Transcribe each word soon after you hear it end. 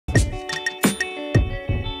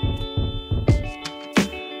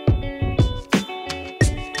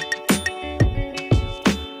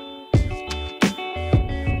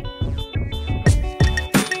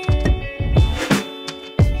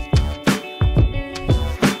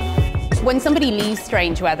When somebody leaves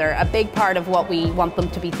strange weather, a big part of what we want them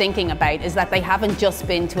to be thinking about is that they haven't just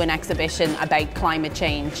been to an exhibition about climate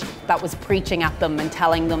change that was preaching at them and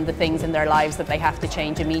telling them the things in their lives that they have to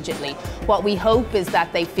change immediately. What we hope is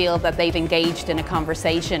that they feel that they've engaged in a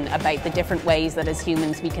conversation about the different ways that as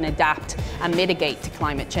humans we can adapt and mitigate to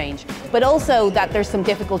climate change, but also that there's some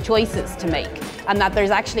difficult choices to make and that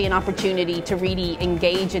there's actually an opportunity to really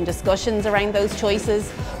engage in discussions around those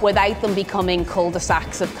choices without them becoming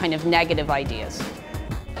cul-de-sacs of kind of negative ideas.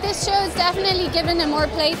 This show has definitely given a more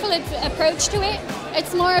playful approach to it.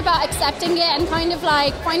 It's more about accepting it and kind of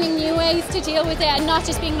like finding new ways to deal with it and not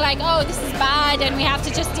just being like, oh, this is bad and we have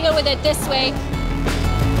to just deal with it this way.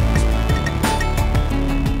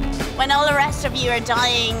 When all the rest of you are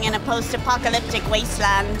dying in a post-apocalyptic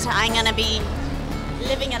wasteland, I'm going to be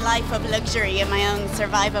living a life of luxury in my own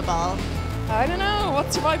survival ball. I don't know,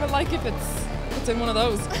 what's survival like if it's in one of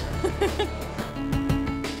those?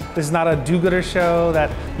 This is not a do-gooder show that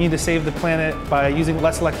you need to save the planet by using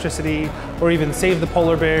less electricity or even save the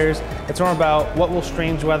polar bears. It's more about what will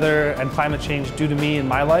strange weather and climate change do to me in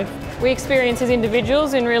my life. We experience as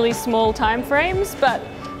individuals in really small time frames, but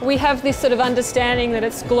we have this sort of understanding that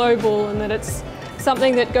it's global and that it's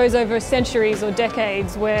something that goes over centuries or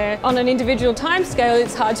decades, where on an individual timescale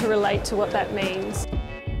it's hard to relate to what that means.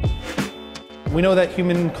 We know that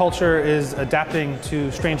human culture is adapting to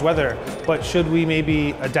strange weather, but should we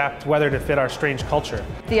maybe adapt weather to fit our strange culture?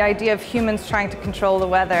 The idea of humans trying to control the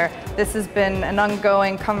weather, this has been an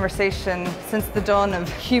ongoing conversation since the dawn of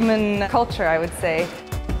human culture, I would say.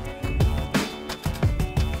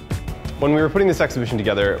 When we were putting this exhibition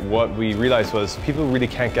together, what we realized was people really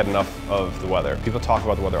can't get enough of the weather. People talk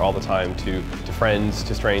about the weather all the time to friends,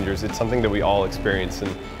 to strangers. It's something that we all experience,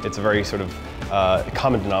 and it's a very sort of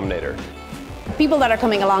common denominator. People that are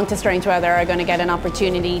coming along to Strange Weather are going to get an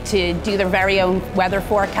opportunity to do their very own weather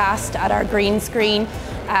forecast at our green screen.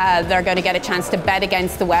 They're going to get a chance to bet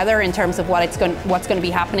against the weather in terms of what's going to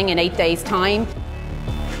be happening in 8 days' time.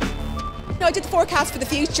 No, I did the forecast for the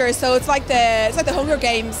future, so it's like the Hunger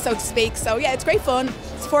Games, so to speak. So yeah, it's great fun.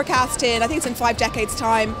 It's forecasting. I think it's in 5 decades'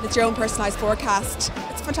 time. It's your own personalised forecast.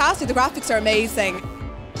 It's fantastic. The graphics are amazing.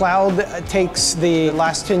 Cloud takes the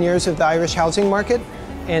last 10 years of the Irish housing market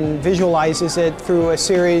and visualizes it through a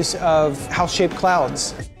series of house-shaped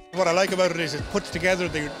clouds. What I like about it is it puts together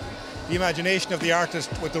the imagination of the artist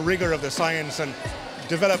with the rigour of the science and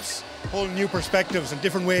develops whole new perspectives and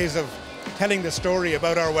different ways of telling the story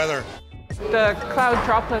about our weather. The cloud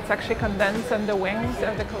droplets actually condense on the wings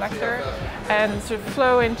of the collector and sort of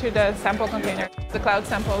flow into the sample container. The cloud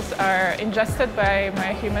samples are ingested by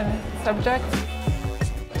my human subjects.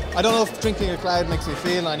 I don't know if drinking a cloud makes me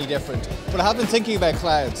feel any different, but I have been thinking about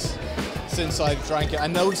clouds since I've drank it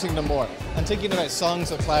and noticing them more and thinking about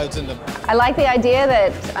songs of clouds in them. I like the idea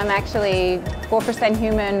that I'm actually 4%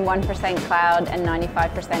 human, 1% cloud and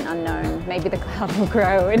 95% unknown. Maybe the cloud will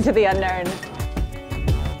grow into the unknown.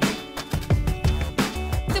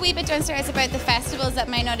 It's a wee bit downstairs about the festivals that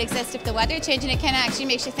might not exist if the weather changed, and it kind of actually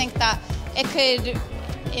makes you think that it could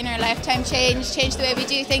in our lifetime change the way we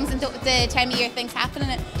do things and the time of year things happen,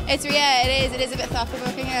 and it is a bit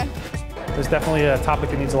thought-provoking, yeah. There's definitely a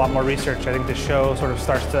topic that needs a lot more research. I think this show sort of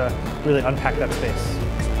starts to really unpack that space.